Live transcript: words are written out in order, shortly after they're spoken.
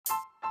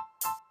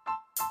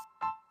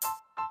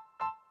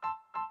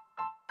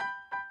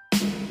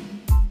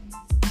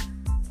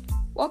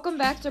Welcome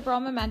back to Bro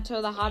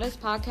Memento, the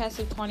hottest podcast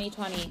of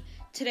 2020.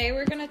 Today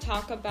we're going to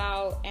talk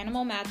about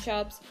animal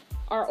matchups,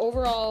 our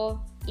overall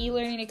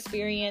e-learning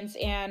experience,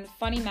 and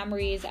funny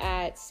memories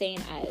at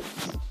St.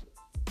 Ed's.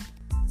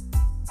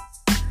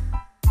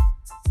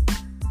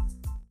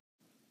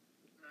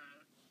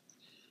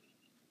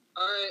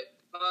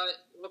 Alright,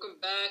 welcome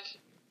back.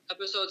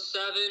 Episode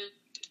 7.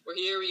 We're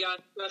here. We got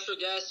special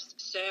guest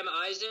Sam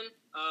Eisen.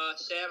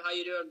 Sam, how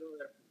you doing,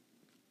 brother?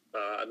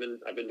 I've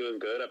been doing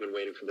good. I've been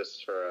waiting for this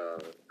for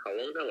how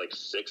long now? Like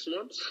 6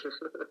 months. Yeah,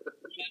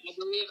 I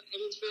believe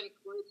it's been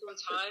quite some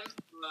time.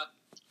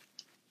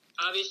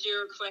 Obviously,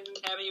 we're planning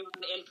on having you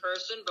on in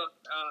person, but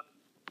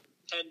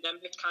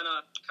pandemic kind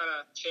of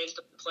changed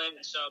the plan.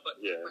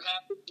 But Yeah. we're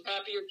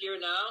happy you're here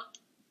now,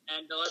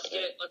 and let's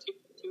get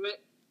to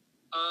it.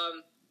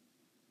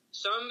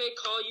 Some may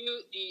call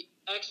you the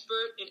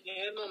expert in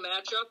animal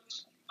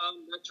matchups.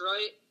 That's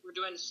right. We're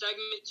doing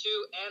segment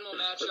 2, animal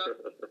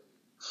matchup.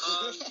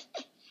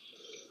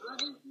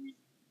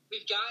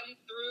 We've gotten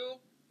through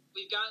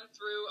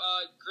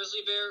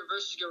grizzly bear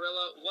versus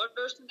gorilla. What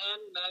are some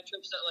animal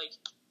matchups that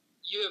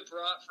you have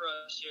brought for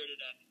us here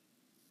today?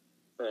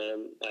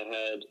 I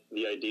had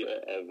the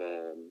idea of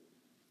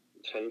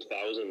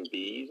 10,000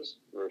 bees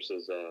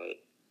versus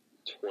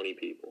 20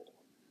 people,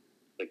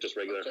 like just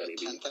regular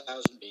honeybees.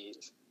 10,000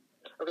 bees.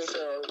 Okay,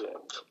 so Yeah.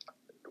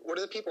 what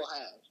do the people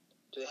have?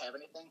 Do they have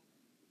anything?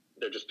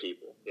 They're just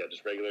people. Yeah,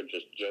 just regular,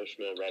 just Joe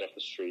Schmo right off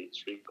the street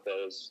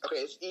clothes. Okay,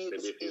 it's Maybe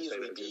if you say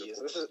easily that bees.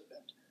 beautiful.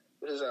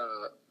 This is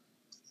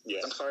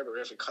Yeah. I'm sorry, but we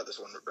have to cut this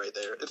one right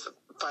there. It's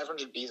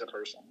 500 bees a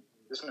person.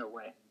 There's no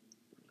way.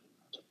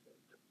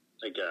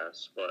 I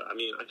guess, but I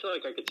mean, I feel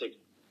like I could take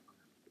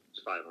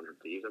 500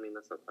 bees. I mean,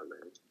 that's not that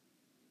many.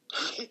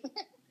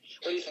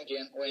 What do you think,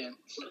 Ian? Weigh in.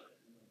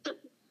 I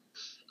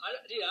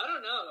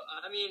don't know.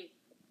 I mean,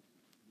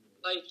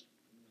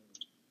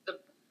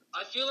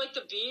 I feel like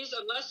the bees,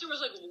 unless there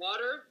was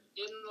water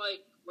in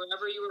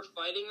wherever you were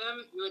fighting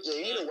them, you would. Yeah,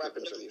 you need a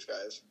weapon for these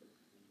guys.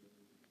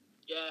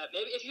 Yeah,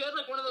 maybe if you had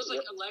one of those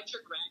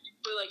electric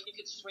rackets where you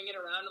could swing it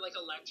around and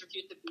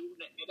electrocute the bee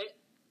when it hit it.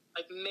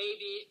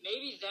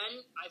 Maybe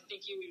then I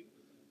think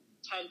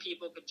 10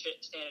 people could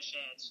stand a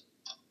chance.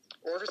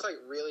 Or if it's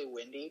really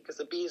windy, because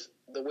the bees,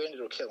 the wind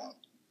will kill them.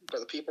 But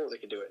the people, they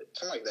could do it.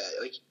 Something like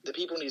that. The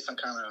people need some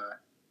kind of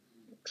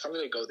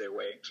something to go their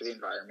way for the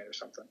environment or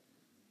something.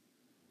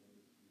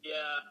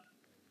 Yeah,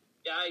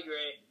 I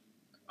agree.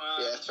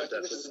 So I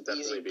think this is an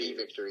easy bee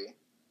victory.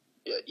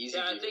 Yeah, easy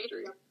bee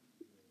victory.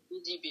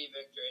 Easy bee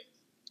victory.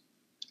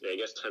 Yeah, I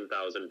guess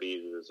 10,000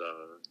 bees is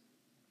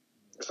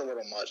It's a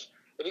little much.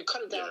 If you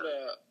cut it down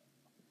to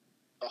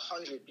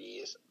 100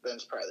 bees, then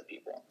it's probably the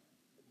people.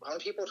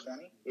 100 people,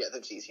 20? Yeah,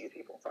 that's easy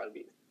people. 5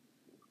 bees.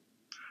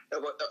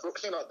 No, but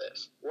think about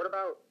this. What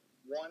about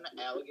one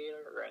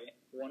alligator, right?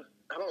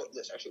 How about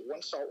this, actually?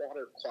 One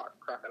saltwater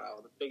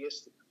crocodile, the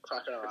biggest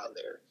crocodile out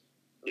there,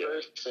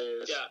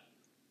 versus,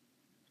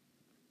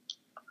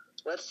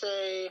 let's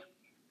say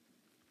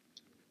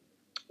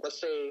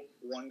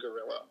one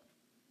gorilla.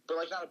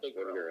 But, not a big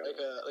gorilla.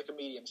 Like a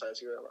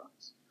medium-sized gorilla.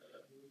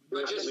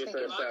 Where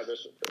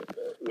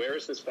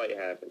is this fight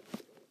happening?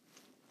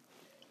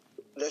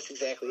 That's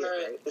exactly it,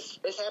 right?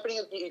 It's happening.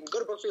 You can go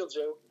to Brookfield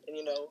Zoo,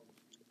 and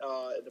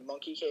the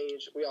monkey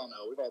cage. We all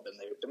know. We've all been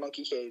there. The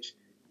monkey cage,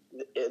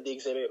 the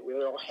exhibit. Where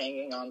they're all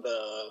hanging on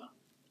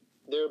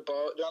they're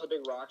on the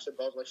big rocks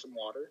above some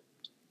water.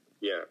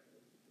 Yeah.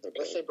 Okay.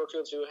 Let's say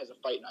Brookfield Zoo has a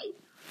fight night.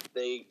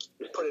 They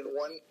put in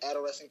one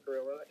adolescent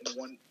gorilla and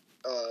one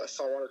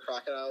saltwater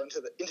crocodile into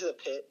the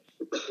pit.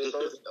 They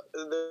both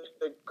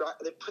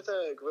they put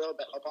the gorilla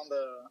up on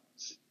the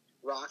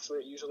rocks where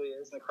it usually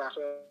is, and the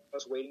crocodile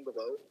is waiting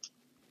below.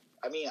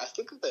 I mean, I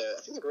think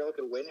the gorilla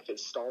could win if it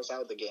stalls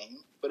out the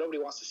game, but nobody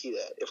wants to see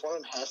that. If one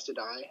of them has to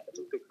die, I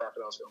think the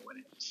crocodile's going to win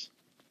it.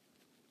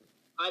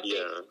 I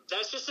think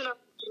that's just an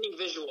entertaining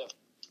visual.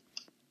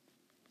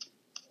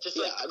 Just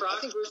I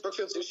think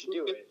Brookfield Zoo should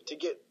do it to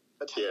get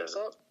attendance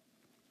up.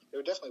 It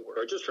would definitely work.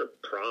 Or just for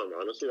prom,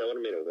 honestly, that would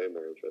have made it way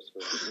more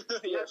interesting.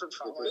 Yeah, for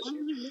prom, that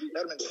would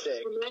have been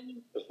sick.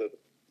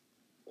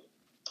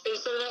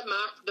 Instead of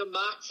the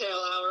mocktail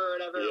hour or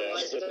whatever,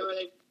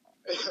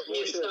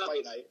 We should have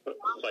fight night.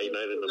 Fight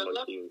night in the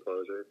monkey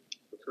enclosure.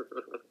 That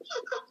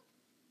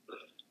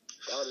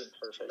would have been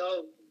perfect.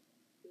 No,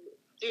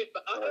 dude,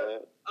 but I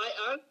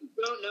honestly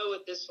don't know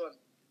with this one.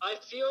 I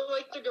feel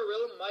like the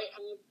gorilla might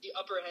have the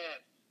upper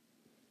hand.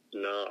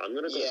 No, I'm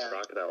gonna go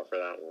crocodile for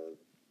that one.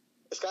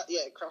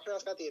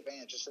 Crocodile's got the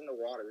advantage. It's in the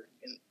water,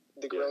 and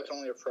the gorilla can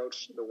only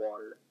approach the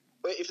water.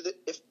 But if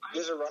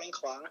there's a running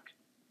clock,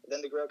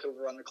 then the gorilla could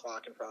run the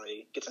clock and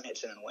probably get some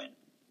hits in and win.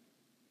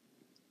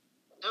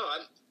 No,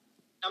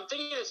 I'm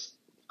thinking it's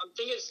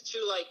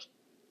too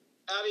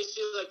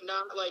obviously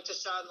not to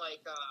sound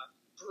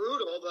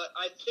brutal, but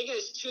I think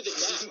it's to the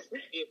death.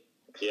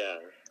 Yeah.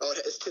 Oh,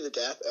 it's to the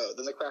death? Oh,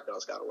 then the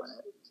crocodile's got to win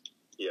it.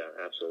 Yeah,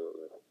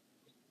 absolutely.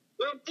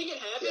 What I'm thinking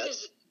happened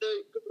is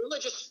the gorilla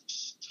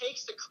just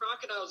takes the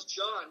crocodile's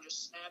jaw and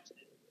just snaps it.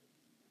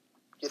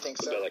 You think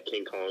so? Is that like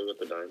King Kong with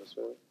the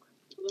dinosaur?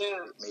 Yeah,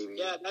 maybe.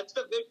 yeah, that's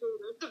the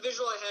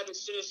visual I had as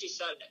soon as he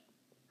said it.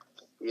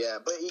 Yeah,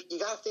 but you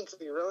got to think the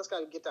gorilla's got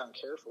to get down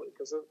carefully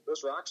because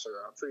those rocks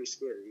are pretty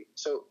scary.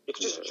 So it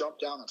could just jump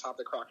down on top of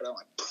the crocodile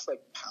and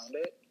like pound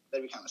it.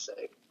 That'd be kind of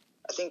sick.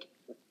 I think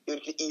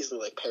it could easily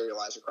like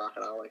paralyze a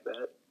crocodile like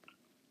that.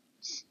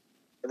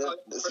 And then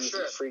this is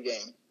a free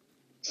game.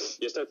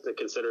 You just have to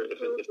consider if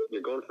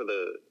you're going for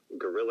the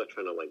gorilla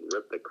trying to like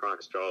rip the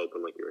croc's jaw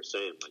open, like you were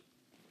saying, like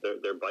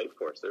their bite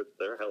force,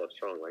 they're hella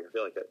strong. Like I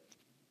feel like a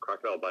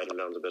crocodile biting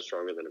down is a bit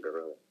stronger than a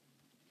gorilla.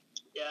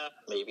 Yeah,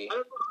 maybe. I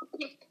don't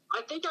know.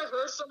 I think I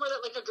heard somewhere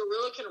that like a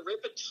gorilla can rip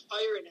a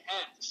tire in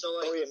half. So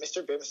like, oh yeah,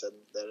 Mr. Bim said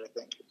that. I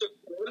think.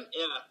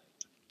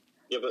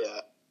 Yeah, but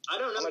I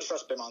don't know. I'm gonna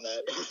trust Bim on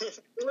that.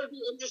 It would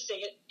be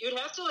interesting. You'd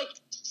have to like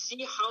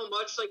see how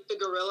much like the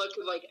gorilla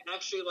could like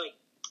actually like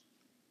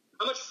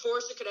how much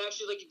force it could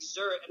actually like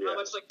exert and how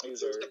much like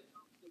force it could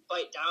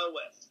bite down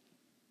with.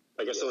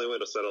 I guess the only way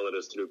to settle it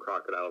is to do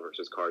crocodile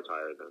versus car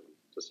tire then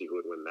to see who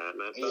would win that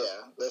matchup.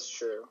 Yeah, that's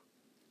true.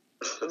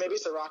 Or maybe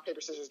it's a rock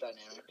paper scissors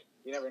dynamic.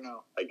 You never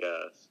know. I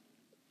guess.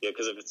 Yeah,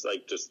 because if it's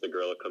like just the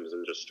gorilla comes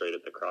in just straight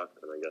at the croc,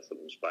 then I guess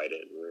it'll just bite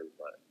it and win.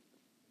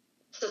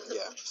 But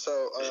yeah.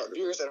 So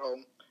viewers at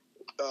home,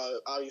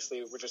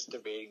 obviously we're just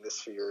debating this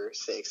for your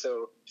sake.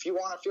 So if you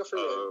want to, feel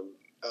free to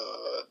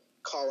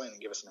call in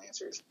and give us some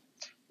answers.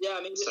 Yeah,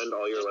 I mean, send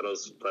all your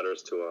letters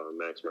to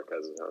Max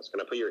Marquez's house.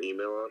 Can I put your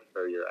email out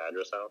or your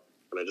address out?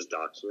 Can I just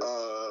dox you?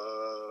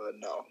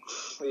 No.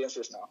 The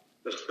answer is no.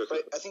 But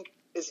I think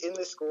it's in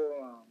the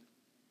school.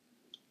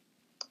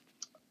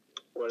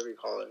 Whatever you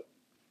call it.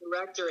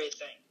 Rectory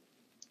thing.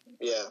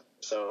 Yeah.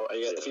 So I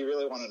guess if you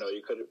really want to know,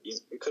 you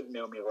could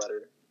mail me a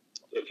letter.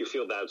 If you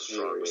feel that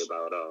strongly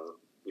about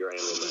your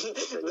animal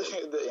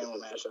matchup. the animal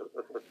matchup.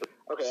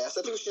 Okay, so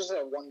I think we should just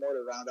have one more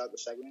to round out the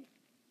segment.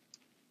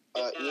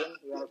 Ian,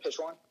 you want to pitch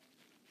one?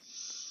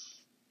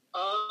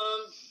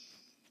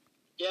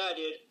 Yeah,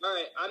 dude. All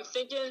right, I'm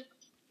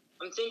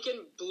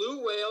thinking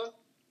blue whale.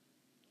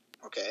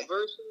 Okay.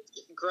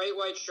 Versus great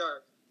white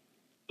shark.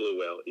 Blue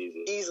whale,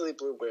 easy. Easily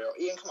blue whale.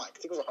 Ian, come on,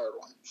 think of a hard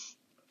one.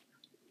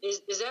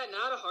 Is that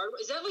not a hard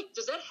one? Is that like,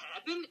 does that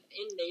happen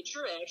in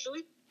nature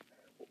actually?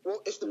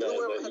 Well, if the blue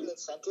whale had an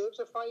incentive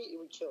to fight, it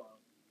would kill him.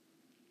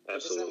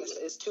 Absolutely.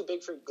 It's too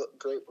big for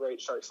great white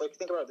sharks. Like,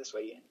 think about it this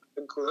way, Ian.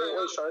 A great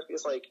white shark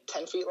is like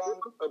 10 feet long.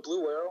 A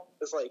blue whale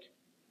is like,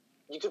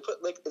 you could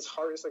put like, its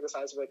heart is like the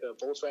size of like a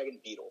Volkswagen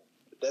Beetle.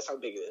 That's how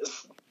big it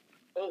is.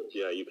 Oh.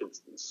 Yeah, you could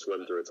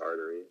swim through its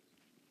artery.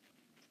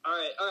 All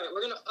right.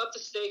 We're gonna up the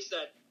stakes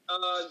then.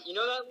 You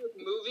know that like,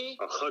 movie?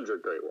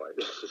 100 great white.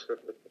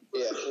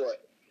 Yeah,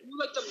 what? You know,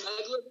 like the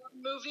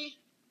Megalodon movie?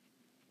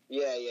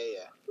 Yeah.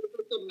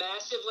 The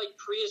massive like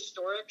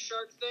prehistoric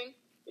shark thing?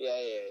 Yeah.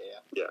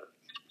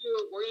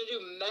 We're gonna do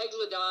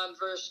Megalodon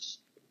versus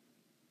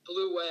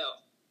blue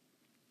whale.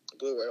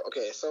 Blue whale.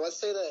 Okay, so let's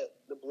say that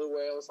the blue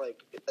whale is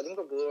like, I think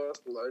the blue whale is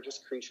the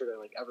largest creature that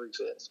like ever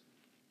exists.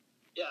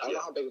 Yeah. I don't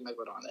know how big a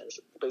megalodon is,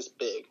 but it's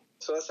big.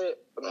 So let's say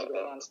the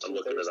megalodon's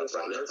 2/3 the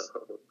size.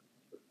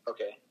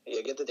 Okay,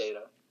 yeah, get the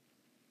data.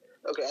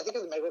 Okay, I think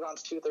if the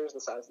megalodon's 2/3 the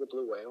size of the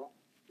blue whale,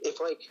 if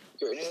like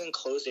you're in an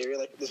enclosed area,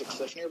 like there's a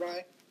cliff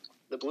nearby,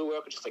 the blue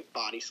whale could just like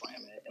body slam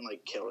it and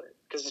like kill it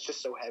because it's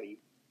just so heavy.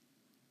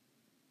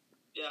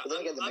 Yeah. But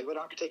then again, the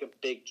megalodon could take a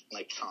big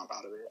like chomp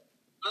out of it.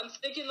 I'm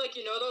thinking like,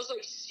 you know those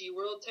like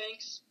SeaWorld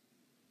tanks?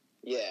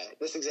 Yeah,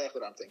 that's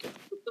exactly what I'm thinking.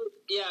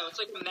 Yeah, it's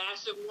like a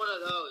massive one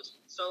of those.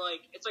 So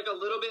like it's like a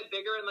little bit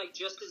bigger and like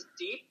just as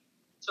deep.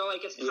 So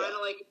like it's kind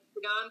of like a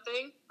Pentagon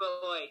thing,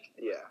 but like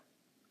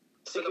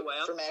for the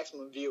whale. For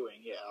maximum viewing,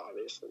 yeah,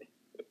 obviously.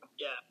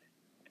 Yeah.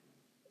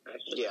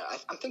 Yeah,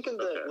 I'm thinking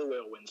the blue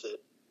whale wins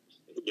it.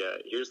 Yeah,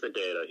 here's the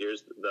data.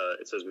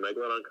 It says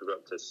Megalodon could go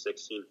up to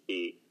 16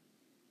 feet.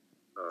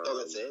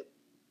 That's it?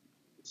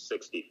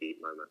 60 feet,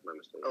 my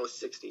mistake. Oh,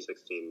 60.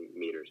 16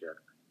 meters, yeah.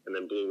 And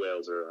then blue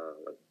whales are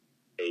like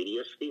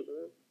 80-ish feet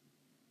long.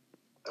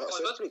 Oh,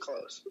 so it's pretty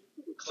close.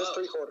 Just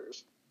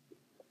 3/4.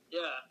 Yeah.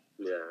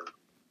 Yeah.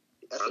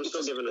 I think I'm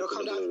still giving it to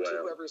the blue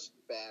whale. Whoever's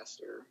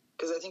faster.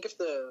 Because I think if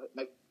the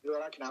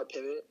Megalodon can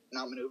out-pivot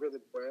and out-maneuver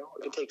the whale,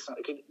 it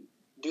could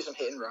do some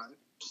hit and run,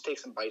 just take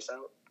some bites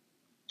out.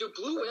 Do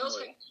blue whales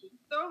have teeth,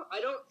 though?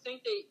 I don't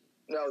think they...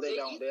 No, they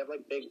don't. They have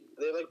like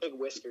big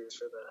whiskers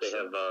for the... They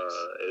have,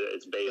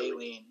 it's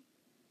baleen.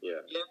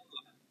 Yeah.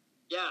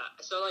 Yeah,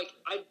 so like,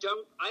 I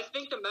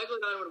think the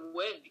Megalodon would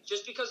win,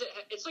 just because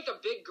it's like a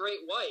big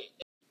great white.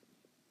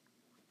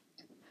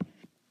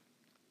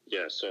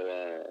 Yeah,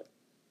 so,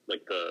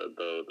 like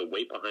the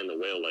weight behind the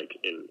whale, like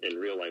in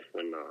real life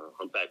when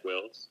humpback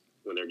whales,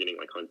 when they're getting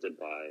like hunted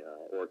by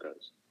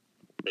orcas,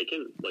 they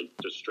can like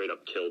just straight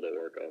up kill the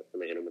orca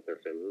when they hit them with their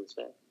fins and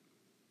stuff.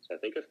 So I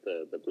think if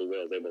the blue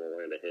whale is able to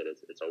land a hit,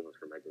 it's over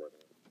for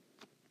Megalodon.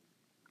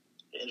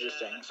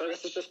 Interesting. So I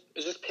guess it's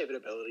just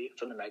pivotability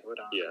from the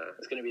Megalodon. Yeah.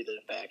 It's going to be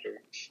the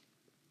factor.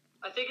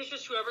 I think it's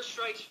just whoever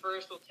strikes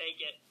first will take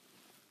it.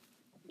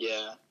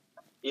 Yeah.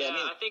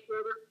 I think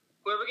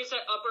whoever gets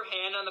that upper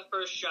hand on the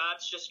first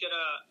shot's just going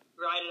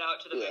to ride it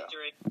out to the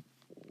victory.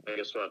 I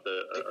guess we'll have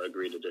to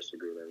agree to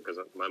disagree then, because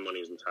my money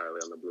is entirely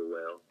on the Blue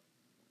Whale.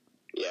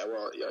 Yeah,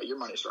 well, yeah, your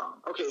money's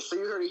wrong. Okay, so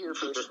you heard it here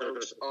first,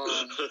 folks.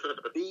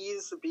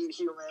 Bees beat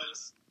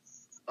humans,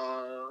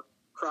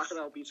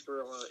 Crocodile beats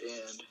Gorilla,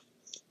 and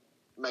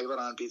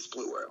Megalodon beats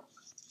Blue Whale.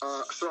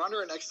 So on to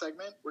our next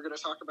segment, we're going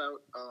to talk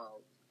about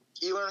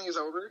e-learning is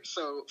over.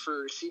 So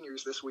for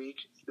seniors this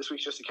week's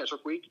just a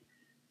catch-up week.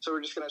 So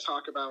we're just going to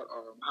talk about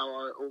how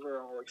our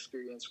overall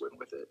experience went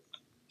with it.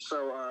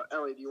 So,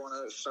 Ellie, do you want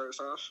to start us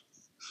off?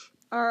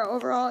 Our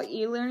overall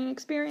e-learning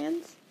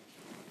experience?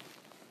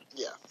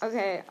 Yeah.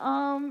 Okay,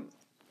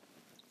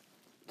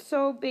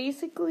 so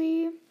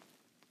basically,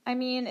 I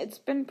mean, it's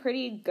been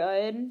pretty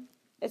good.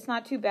 It's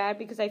not too bad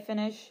because I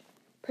finish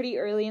pretty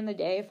early in the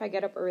day if I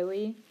get up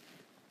early.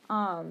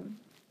 I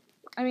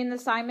mean, the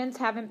assignments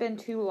haven't been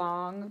too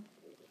long,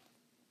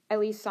 at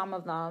least some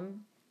of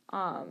them.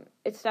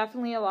 It's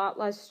definitely a lot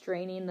less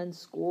straining than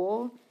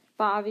school,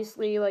 but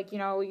obviously, like, you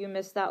know, you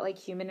miss that, like,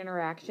 human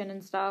interaction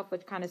and stuff,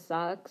 which kind of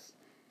sucks.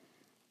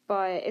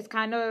 But it's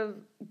kind of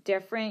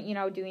different, you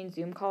know, doing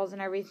Zoom calls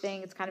and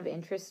everything. It's kind of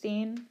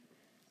interesting.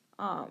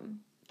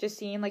 Just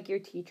seeing, like, your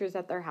teachers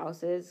at their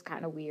houses,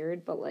 kind of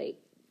weird, but, like,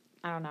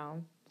 I don't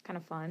know, it's kind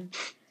of fun.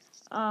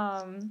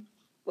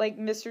 Like,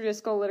 Mr.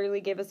 Driscoll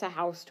literally gave us a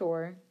house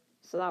tour,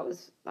 so that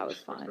was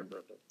fun.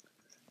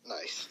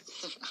 Nice.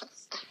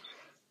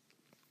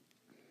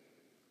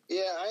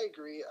 Yeah, I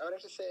agree. I would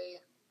have to say,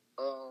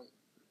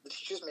 the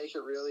teachers make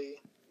it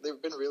they've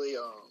been really,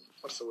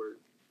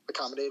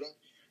 accommodating.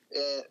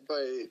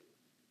 But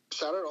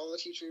shout out all the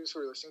teachers who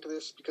are listening to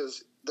this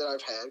because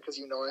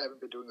you know I haven't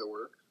been doing the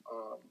work.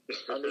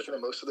 I'm making the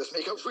most of this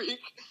makeup week.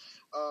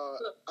 I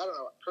don't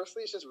know.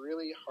 Personally, it's just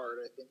really hard,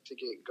 I think, to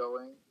get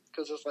going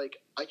because it's like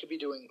I could be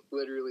doing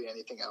literally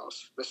anything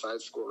else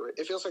besides school. Right?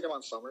 It feels like I'm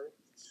on summer,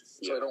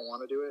 so I don't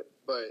want to do it.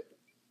 But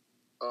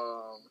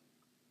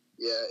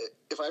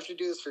if I have to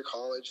do this for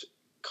college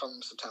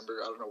come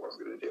September, I don't know what I'm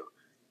going to do.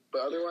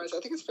 But otherwise, I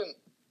think it's been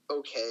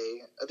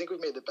okay. I think we've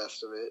made the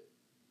best of it.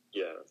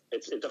 Yeah,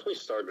 it definitely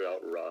started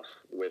out rough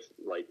with,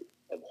 like,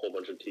 a whole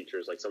bunch of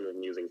teachers, like, some of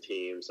them using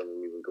Teams, some of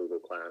them using Google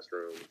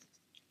Classroom.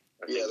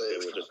 I think they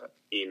were just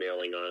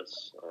emailing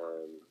us.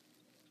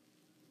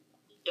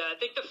 I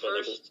think the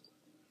first,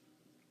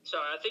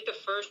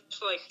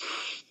 like,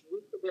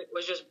 week of it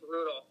was just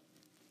brutal.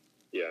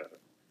 Yeah,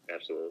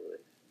 absolutely.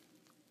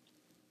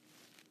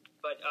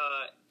 But,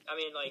 I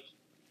mean, like,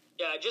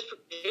 yeah, just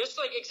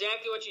like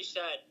exactly what you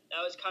said. That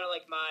was kind of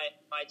like my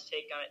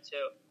take on it,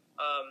 too.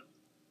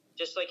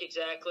 Just like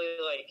exactly,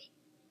 like,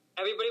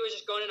 everybody was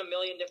just going in a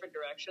million different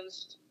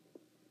directions.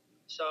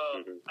 So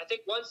I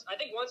think once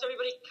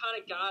everybody kind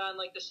of got on,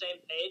 like, the same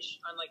page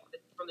on, like,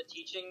 from the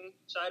teaching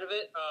side of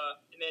it,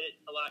 it made it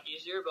a lot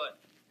easier, but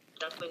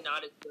definitely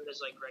not as good as,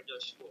 like,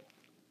 regular school.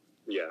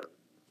 Yeah.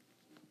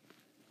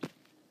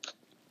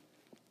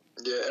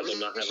 Yeah,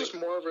 it's just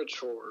more of a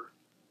chore.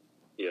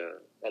 Yeah,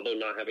 although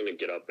not having to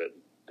get up at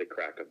the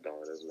crack of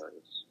dawn is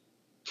nice.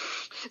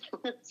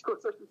 School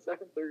starts at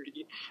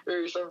 7:30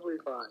 or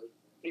 7:45. What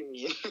do you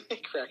mean?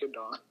 Crack of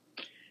dawn.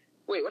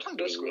 Wait, what time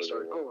does school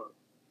start? Hold on.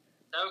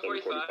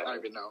 7:45. I don't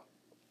even know.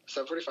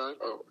 7:45.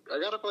 Oh, I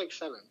got up at like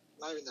 7.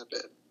 Not even that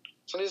bad.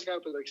 Some days I got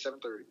up at like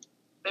 7:30.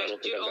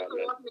 Dude, also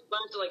walking the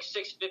class to like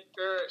 6:50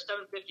 or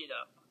 7:50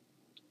 though.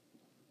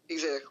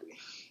 Exactly.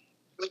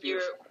 With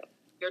your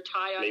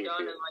tie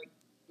undone and like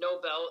no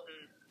belt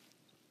and.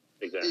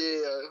 Exactly.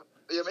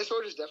 Yeah. Miss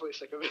Ward is definitely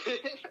sick of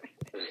it.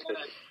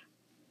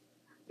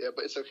 Yeah,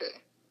 but it's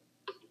okay.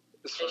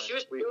 It's fine. She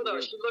was cool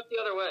though. She looked the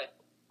other way.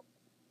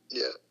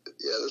 Yeah.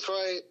 That's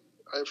why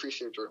I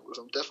appreciate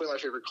journalism. Definitely my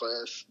favorite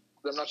class.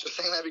 I'm not just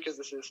saying that because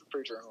this is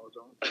free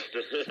journalism.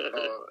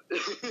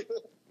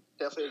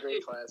 Definitely a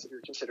great class. If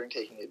you're considering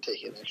taking it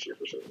next year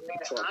for sure.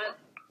 Yeah,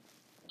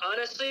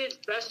 honestly, it's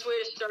the best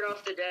way to start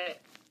off the day.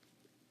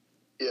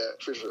 Yeah,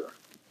 for sure.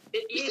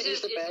 It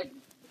eases the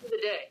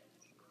day.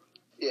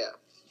 Yeah.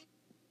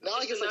 Not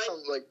like it's like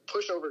some like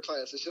pushover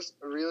class. It's just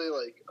really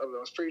like, I don't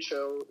know, it's pretty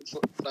chill. It's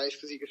nice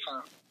because you can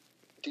kind of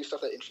do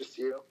stuff that interests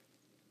you.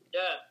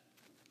 Yeah.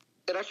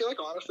 And I feel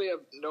like honestly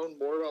I've known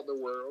more about the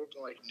world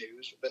and like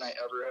news than I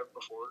ever have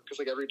before. Because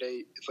like every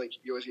day it's like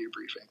you always get a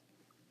briefing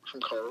from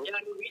Carl. Yeah,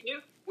 I mean,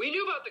 we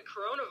knew about the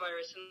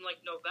coronavirus in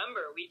like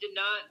November. We did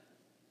not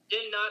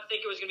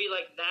think it was gonna be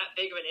like that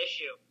big of an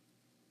issue.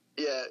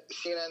 Yeah,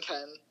 CNN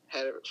 10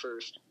 had it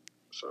first.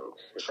 So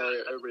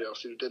sorry everybody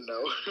else who didn't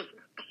know.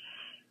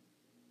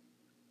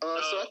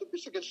 So I think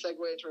this is a good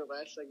segue into our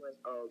last segment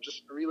of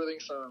just reliving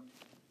some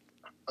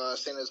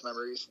Santa's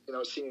memories. You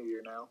know, it's senior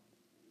year now.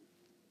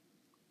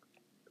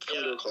 It's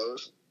coming to a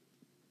close.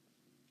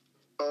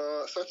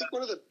 So I think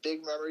one of the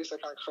big memories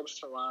that kind of comes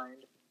to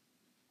mind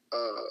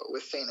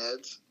with St.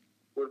 Ed's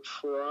would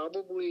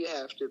probably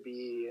have to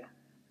be,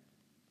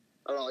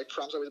 I don't know, like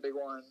prom's always a big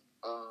one.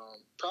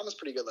 Prom was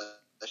pretty good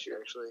last year,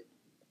 actually.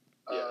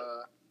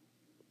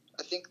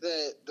 I think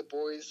that the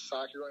boys'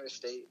 soccer going to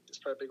state is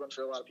probably a big one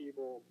for a lot of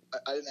people.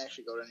 I didn't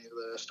actually go to any of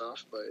the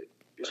stuff, but it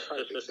was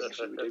probably a big thing if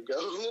we did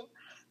go.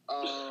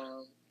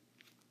 I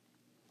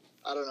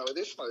don't know.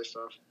 There's some other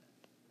stuff.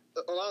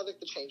 a lot of like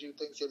the changing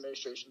things, the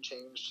administration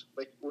changed.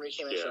 Like when we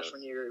came in Yeah.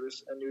 freshman year, it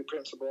was a new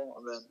principal,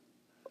 and then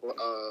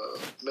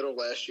middle of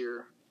last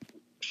year,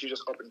 she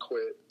just up and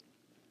quit.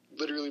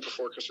 Literally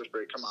before Christmas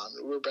break. Come on,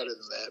 we're better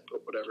than that,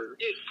 but whatever.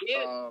 Dude,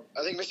 yeah.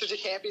 I think Mr.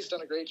 DeCampi's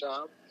done a great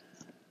job.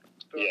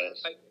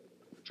 Yes.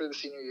 For the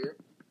senior year.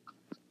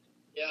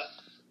 Yeah.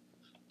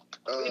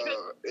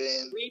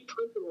 And 3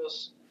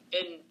 principals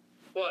in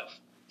what?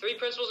 3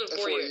 principals in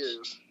 4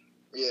 years.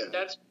 Yeah,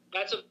 That's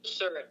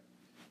absurd.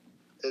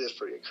 it is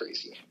pretty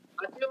crazy.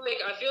 I feel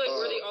like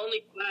we're the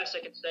only class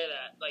that can say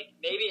that. Like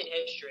maybe in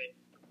history.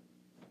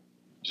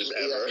 Just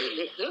Yeah. ever.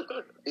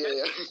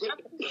 Yeah.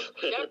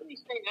 Definitely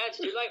saying that,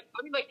 dude. Like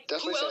I mean, like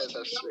Definitely who else? saying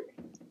that's true.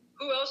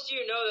 Who else do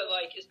you know that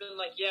like has been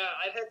like, yeah,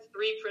 I've had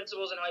 3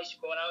 principals in high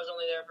school and I was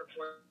only there for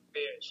 4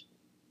 years.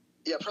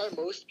 Yeah,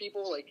 probably most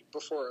people, like,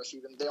 before us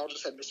even, they all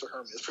just had Mr.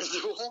 Herman as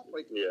principal,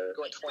 like, Yeah.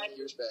 going 20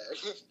 years back.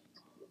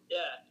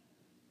 Yeah.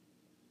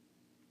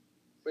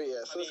 But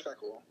yeah, so I it's mean- kind of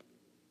cool.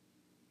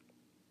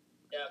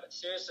 Yeah, but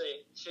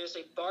seriously,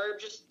 Barb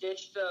just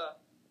ditched the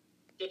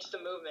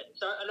movement.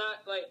 So I'm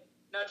not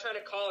trying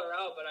to call her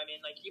out, but I mean,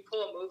 like, you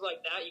pull a move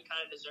like that, you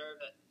kind of deserve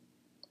it.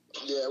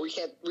 Yeah, we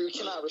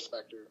cannot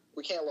respect her.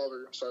 We can't love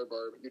her. Sorry,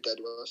 Barb, you're dead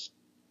to us.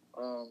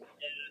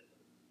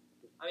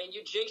 I mean,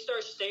 you jinxed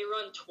our state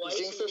run twice.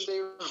 Jinx her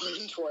stay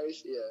running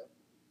twice, yeah.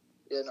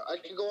 Yeah, no, I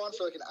could go on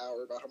for like an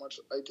hour about how much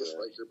I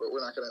dislike her, but we're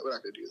not gonna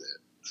do that.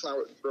 It's not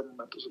what Real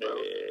Momento's about.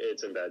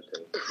 It's in bad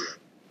taste.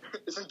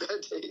 It's in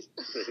bad taste.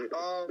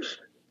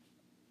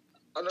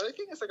 Another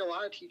thing is like a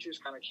lot of teachers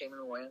kind of came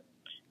and went.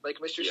 Like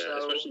Mr. Yeah,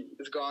 Snow especially-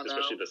 is gone now.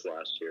 Especially this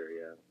last year,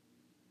 yeah.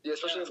 Yeah,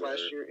 especially Yeah. this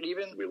last year. And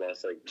even We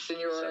lost like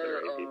senior 7 or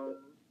 8 people.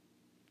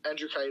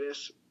 Andrew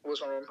Kitis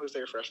was one of them who was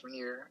there freshman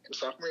year and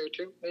sophomore year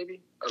too,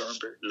 maybe. I don't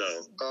remember.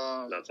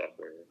 No, not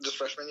sophomore year. Just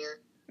freshman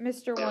year.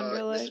 Mr. Miss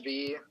Wonderlick.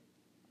 V,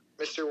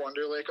 Mr.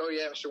 Wonderlick. Oh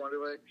yeah, Mr.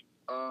 Wonderlick.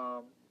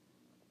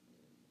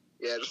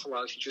 Yeah, just a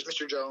lot of teachers.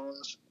 Mr.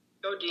 Jones.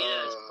 Go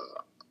Diaz.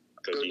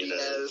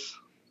 Godinez,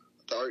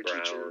 the art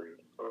Brown, teacher.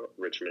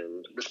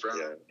 Richmond. Miss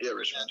Brown. Yeah,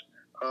 Richmond.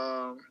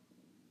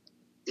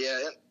 Yeah,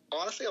 and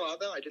honestly, a lot of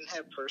them I didn't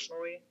have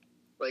personally.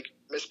 Like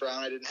Miss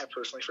Brown, I didn't have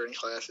personally for any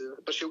classes,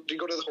 but she did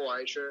go to the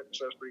Hawaii trip,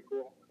 so that's pretty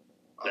cool.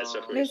 That's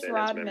definitely Miss Santa's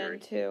Rodman, memory.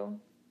 too.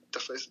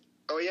 Definitely.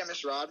 Oh yeah,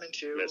 Miss Rodman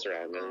too. Miss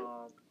Rodman.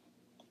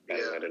 Yeah.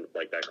 I didn't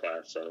like that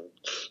class, so.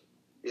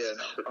 Yeah,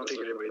 no, I don't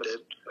think anybody did.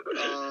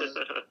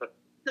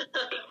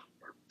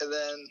 And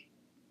then,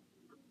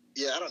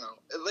 yeah, I don't know.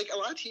 Like a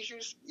lot of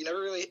teachers, you never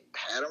really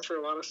had them for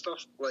a lot of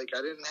stuff. Like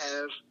I didn't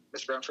have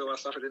Miss Brown for a lot of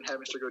stuff. I didn't have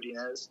Mr.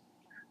 Godinez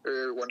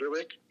or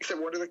Wonderlick, except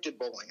Wonderlick did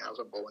bowling. I was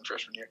on bowling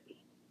freshman year,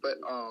 but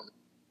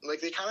like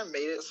they kind of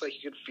made it so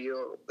like you could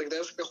feel like that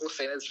was like the whole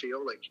St. Ed's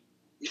feel. Like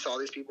you saw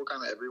these people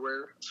kind of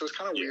everywhere, so it's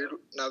kind of weird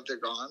now that they're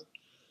gone.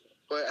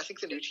 But I think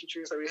the new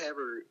teachers that we have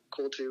are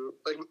cool too.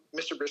 Like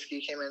Mr. Brisky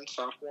came in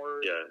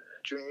sophomore, Yeah.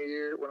 junior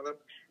year, one of them,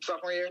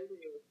 sophomore year.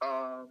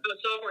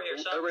 Sophomore year.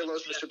 Everybody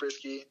loves Mr.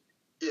 Brisky.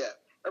 Yeah,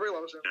 everybody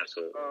loves him.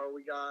 Absolutely.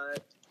 We got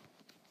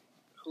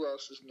who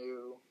else is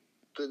new?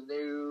 The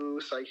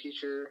new psych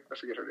teacher. I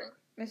forget her name.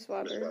 Miss Miss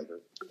Weber.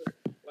 Rodman.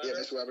 Yeah,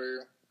 Miss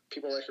Weber.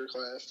 People like her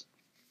class.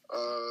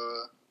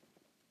 I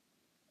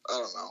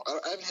don't know.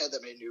 I haven't had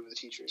that many new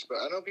teachers, but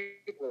I know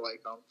people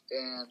like them,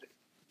 and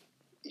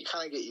you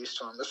kind of get used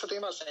to them. That's the thing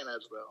about St.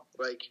 Ed's, though.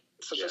 Like,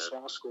 it's such a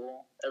small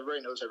school.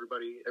 Everybody knows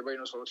everybody. Everybody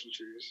knows all the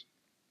teachers.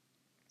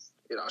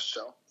 You know,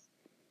 so.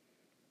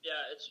 Yeah,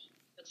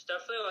 it's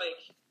definitely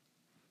like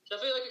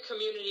a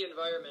community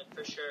environment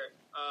for sure.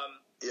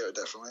 Yeah,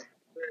 definitely.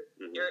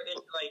 You're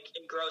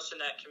engrossed in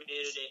that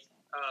community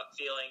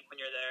feeling when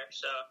you're there.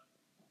 So,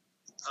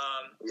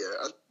 Yeah,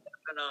 I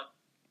don't know.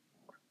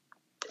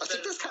 I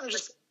think that's kind of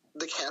just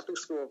the Catholic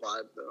school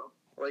vibe, though.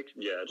 Like,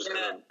 Yeah, just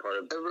kind of part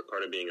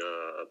of being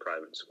a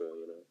private school,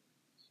 you know.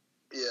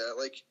 yeah,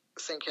 like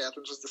St.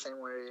 Catherine's was the same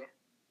way.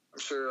 I'm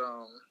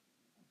sure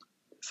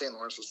St.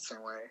 Lawrence was the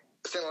same way.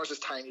 St. Lawrence is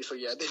tiny, so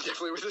yeah, they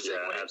definitely were the same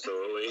way. Yeah,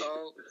 absolutely.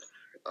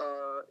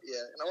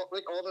 Yeah, and all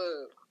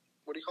the,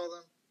 what do you call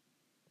them?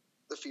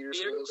 The feeder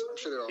Feeder schools. I'm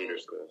sure they're all Feeder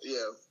schools.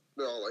 Yeah,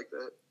 they're all like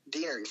that.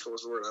 Deanery school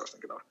is the word I was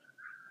thinking of.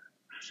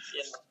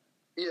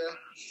 Yeah. Yeah.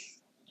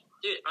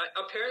 Dude,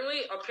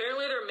 apparently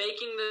they're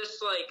making this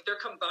like they're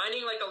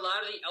combining like a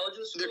lot of the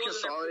Elgin schools. They're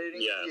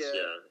consolidating. Yes,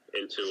 yeah.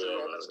 Into So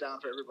enrollment's down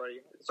for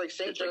everybody. It's like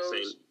St. it's like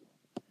Joe's.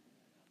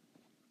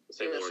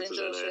 St. Lawrence St. is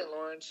in Joe's, it. St.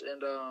 Lawrence,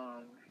 and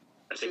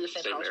I think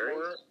St. St. Thomas Mary's.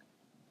 More.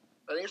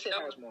 I think it's St.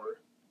 Thomas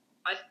More.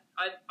 I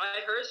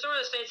heard someone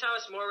at St.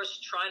 Thomas More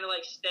was trying to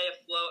like stay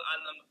afloat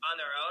on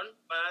their own,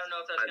 but I don't know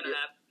if that's gonna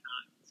happen.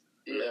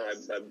 Yeah,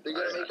 they're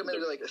gonna make them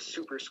into like a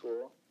super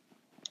school.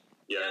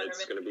 Yeah,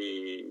 it's going to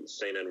be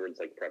St. Edward's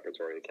like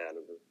preparatory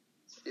academy.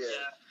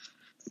 Yeah.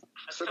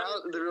 So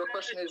now the real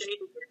question is,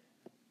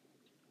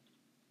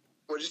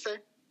 what'd you say?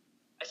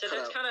 I said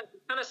that's kind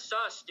of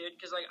sus, dude.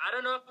 Because like I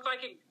don't know if I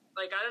could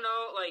like I don't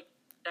know like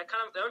that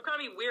would kind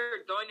of be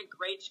weird going to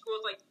grade school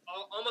with like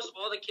almost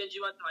all the kids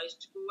you went to high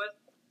school with.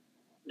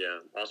 Yeah.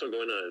 Also,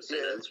 going to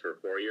St. Ed's for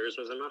 4 years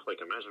was enough.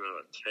 Like, imagine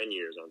another 10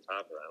 years on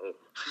top of that.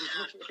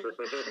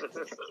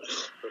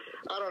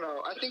 I don't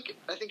know. I think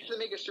if they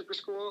make a super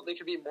school, they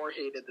could be more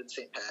hated than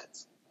St.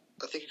 Pat's.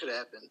 I think it could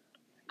happen.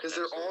 Because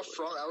they're all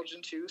from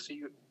Elgin, too, so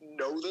you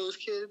know those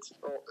kids.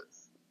 Well,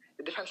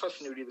 it depends how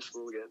snooty the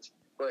school gets.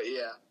 But,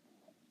 yeah.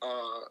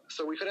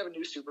 So we could have a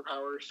new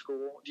superpower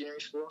school, engineering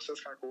school, so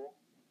it's kind of cool.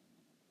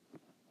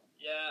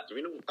 Yeah. Do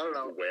we know, I don't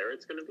know where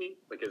it's going to be?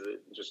 Like, is it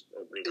just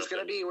opening It's up?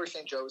 going to be where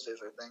St. Joe's is,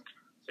 I think.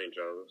 St.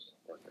 Joe's?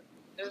 Okay.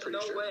 There's pretty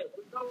no sure. way.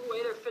 There's no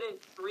way they're fitting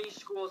 3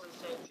 schools in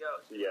St.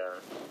 Joe's. Yeah.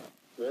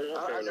 Well,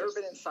 I've never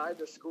been inside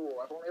the school.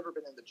 I've only ever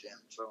been in the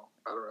gym, so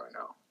I don't really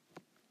know.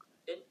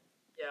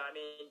 Yeah, I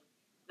mean,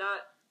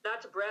 not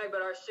to brag,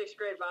 but our 6th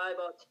grade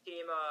volleyball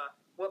team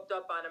whooped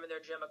up on them in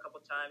their gym a couple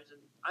times, and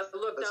I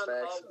looked That's down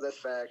the facts. hall. That's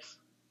facts.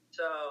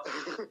 So,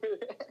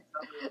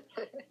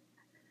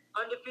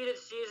 undefeated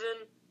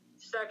season,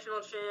 sectional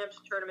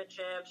champs, tournament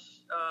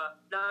champs.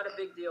 Not a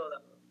big deal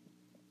though.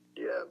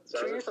 Yeah,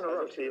 So 2 years in a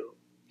row, too.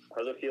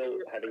 How's it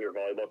feel having your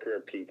volleyball career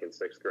peak in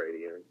 6th grade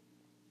again?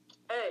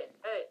 Hey,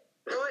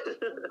 you know what?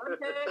 I'm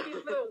happy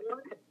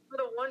for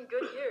the one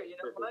good year. You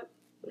know what?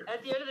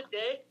 At the end of the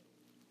day,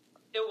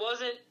 it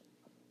wasn't.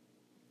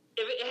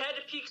 If it had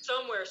to peak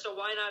somewhere, so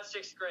why not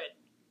 6th grade?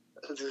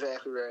 That's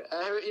exactly right.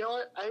 You know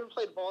what? I haven't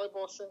played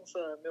volleyball since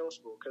middle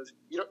school because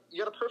you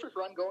got a perfect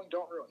run going.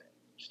 Don't ruin it.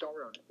 Just don't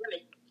ruin it.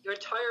 Right. You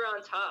retire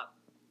on top.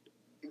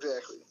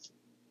 Exactly.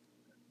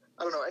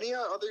 I don't know. Any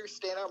other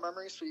standout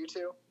memories for you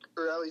two?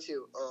 Or Ellie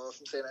too,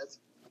 from St. Ed's?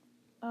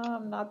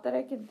 Not that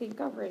I can think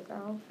of right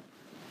now.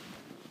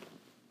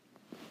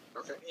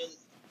 Okay. I mean,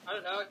 I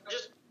don't know.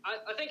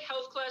 I think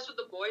health class with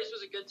the boys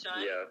was a good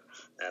time. Yeah,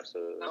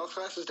 absolutely. Health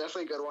class was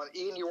definitely a good one.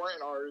 Ian, you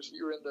weren't in ours.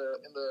 You were in the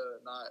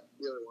not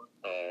the other one.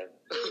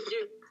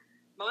 Dude,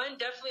 mine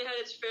definitely had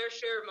its fair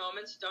share of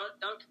moments. Don't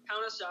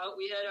count us out.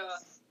 We had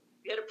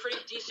a pretty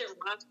decent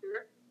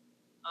roster.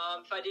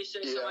 If I do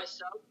say so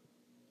myself.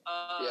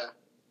 Yeah.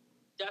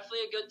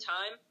 Definitely a good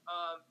time.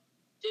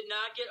 Did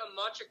not get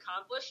much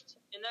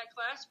accomplished in that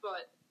class,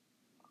 but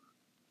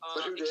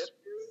who did?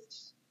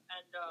 experience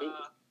and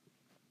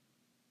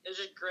it was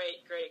just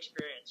great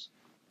experience.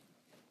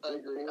 I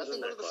agree. I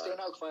think one of the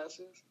standout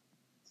classes.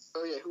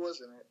 Oh yeah, who was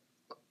in it?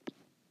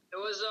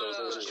 It was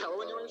Was cello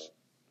in yours?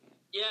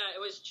 Yeah, it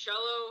was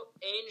cello,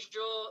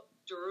 Angel,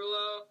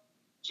 Derulo,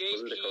 JP,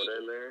 Wasn't Dakota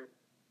in there?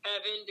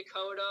 Kevin,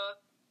 Dakota,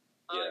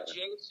 Yeah.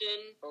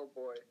 Jason, Oh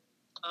boy.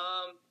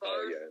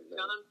 Barth, yeah, no.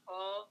 John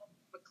Paul,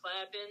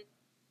 McClappin,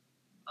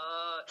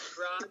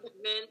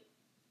 Grossman.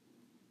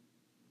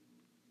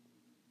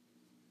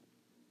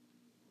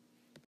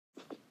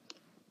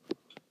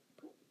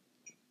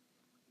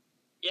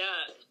 Yeah,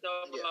 so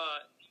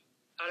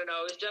I don't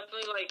know. It was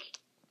definitely like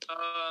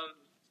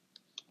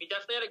we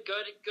definitely had a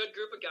good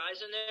group of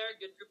guys in there,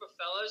 good group of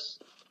fellas.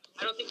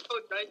 I don't think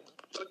Coach Wright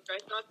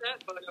thought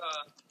that, but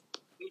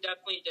we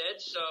definitely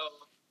did. So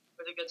it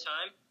was a good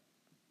time.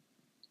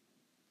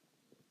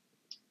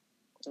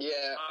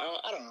 Yeah,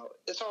 I don't know.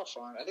 It's all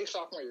fun. I think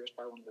sophomore year is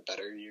probably one of the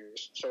better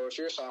years. So if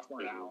you're a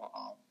sophomore now,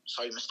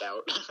 sorry you missed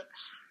out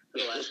for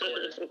the last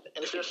quarter.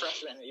 And if you're a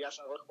freshman, you have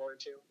something to look forward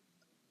to.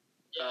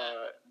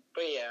 Yeah.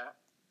 But yeah,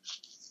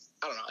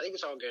 I don't know. I think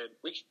it's all good.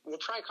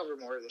 We'll probably cover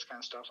more of this kind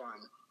of stuff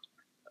on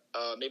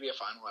maybe a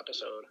final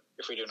episode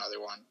if we do another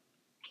one.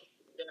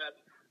 Yeah.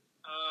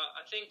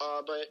 I think.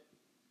 But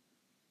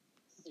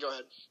go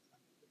ahead.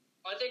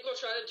 I think we'll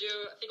try to do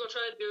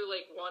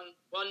like one,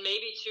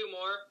 maybe 2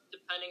 more,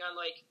 depending on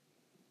like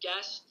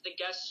the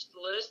guest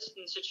list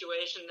and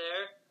situation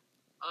there.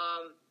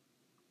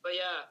 But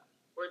yeah,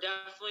 we're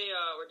definitely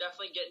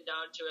getting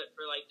down to it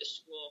for like the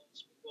school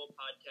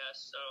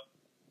podcast. So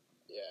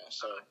Yeah.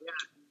 So yeah,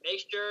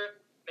 make sure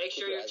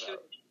you're eyes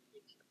out.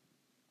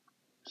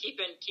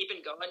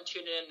 keeping going.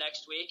 Tune in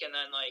next week, and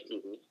then like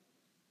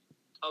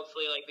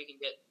hopefully like we can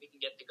get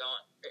the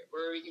going,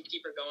 or we can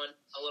keep her going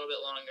a little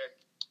bit longer.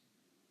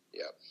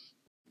 Yep.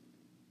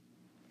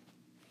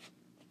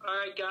 All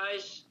right,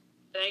 guys.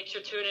 Thanks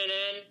for tuning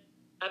in.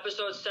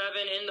 Episode 7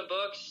 in the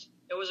books.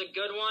 It was a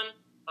good one.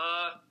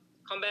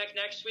 Come back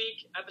next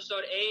week.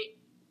 Episode 8.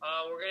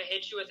 We're going to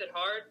hit you with it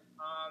hard.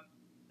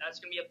 That's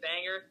going to be a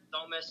banger.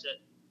 Don't miss it.